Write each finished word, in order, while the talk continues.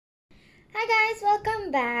Hi guys, welcome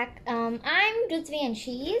back. I'm Ruthvi and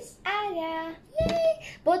she's Aarya. Yay!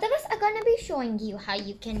 Both of us are gonna be showing you how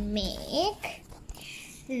you can make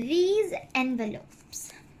these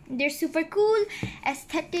envelopes. They're super cool,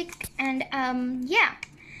 aesthetic, and yeah.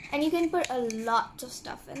 And you can put a lot of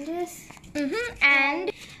stuff in this.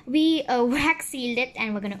 And we wax sealed it,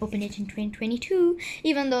 and we're gonna open it in 2022,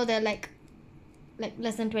 even though they're like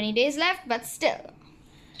less than 20 days left, but still.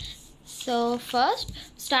 So first,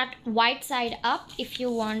 start white side up if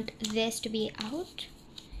you want this to be out.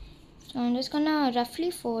 So I'm just gonna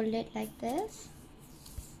roughly fold it like this.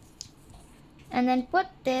 And then put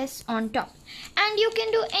this on top. And you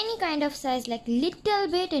can do any kind of size, like little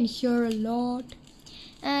bit and here a lot.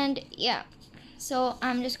 And yeah, so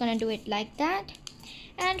I'm just gonna do it like that.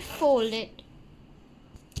 And fold it.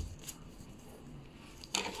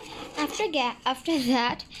 After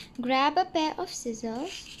that, grab a pair of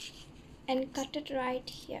scissors. And cut it right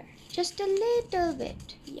here. Just a little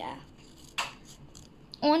bit. Yeah.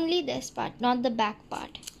 Only this part, not the back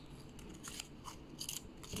part.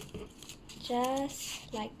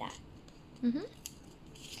 Just like that.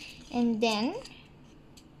 And then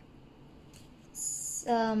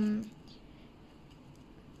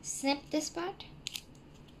snip this part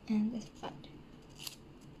and this part.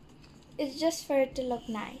 It's just for it to look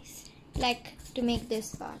nice. Like to make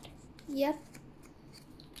this part. Yep.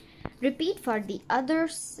 Repeat for the other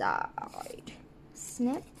side.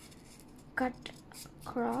 Snip, cut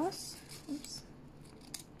across. Oops.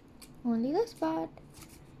 Only this part.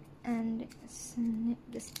 And snip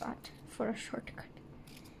this part for a shortcut.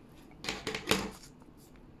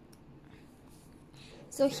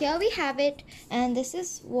 So here we have it, and this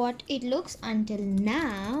is what it looks until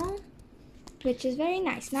now, Which is very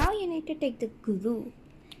nice. Now you need to take the glue.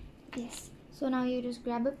 Yes. So now you just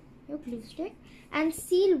grab your glue stick and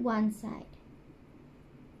seal one side.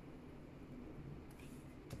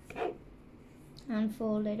 And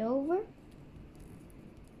fold it over.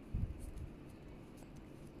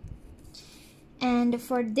 And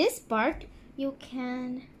for this part, you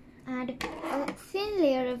can add a thin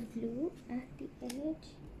layer of glue at the edge.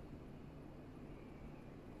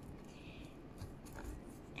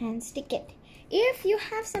 And stick it. If you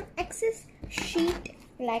have some excess sheet,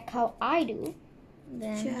 like how I do,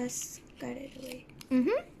 then Just cut it away.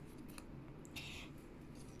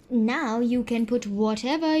 Now you can put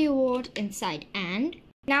whatever you want inside. And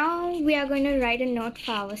Now we are going to write a note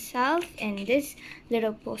for ourselves in this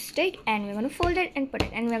little post-it, and we're going to fold it and put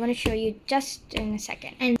it, and we're going to show you just in a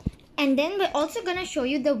second. and then we're also going to show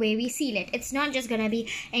you the way we seal it. It's not just going to be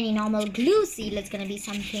any normal glue seal, it's going to be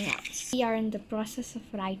something else. We are in the process of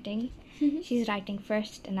writing. She's writing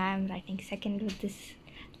first and I am writing second with this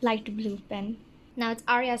light blue pen. Now it's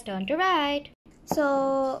Arya's turn to write.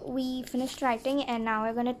 So we finished writing and now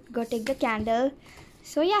we're gonna go take the candle.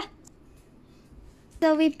 So yeah.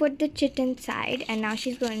 So we put the chit inside and now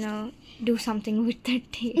she's going to do something with the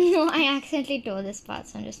tape. No, I accidentally tore this part,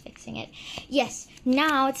 so I'm just fixing it. Yes,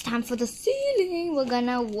 now it's time for the sealing. We're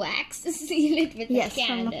gonna wax seal it with a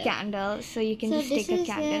candle. From a candle. So you can just take a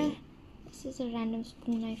candle. This is a random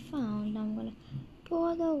spoon I found. Now I'm gonna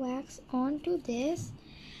pour the wax onto this.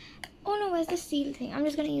 Oh no, where's the seal thing? I'm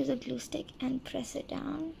just gonna use a glue stick and press it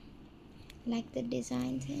down like the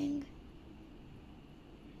design thing.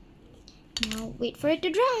 Now wait for it to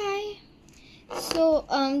dry. So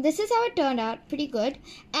this is how it turned out. Pretty good.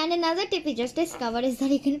 And another tip we just discovered is that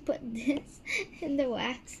you can put this in the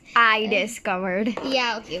wax. I discovered.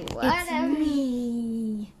 Yeah, okay, whatever.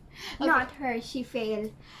 Me. Okay. Not her, she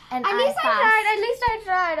failed. And At least I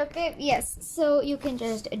tried, okay? Yes, so you can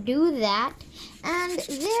just do that. And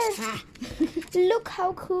there, look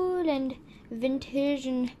how cool and vintage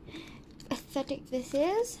and aesthetic this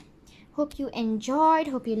is. Hope you enjoyed,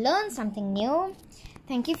 hope you learned something new.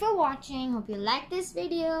 Thank you for watching, hope you liked this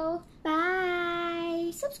video. Bye!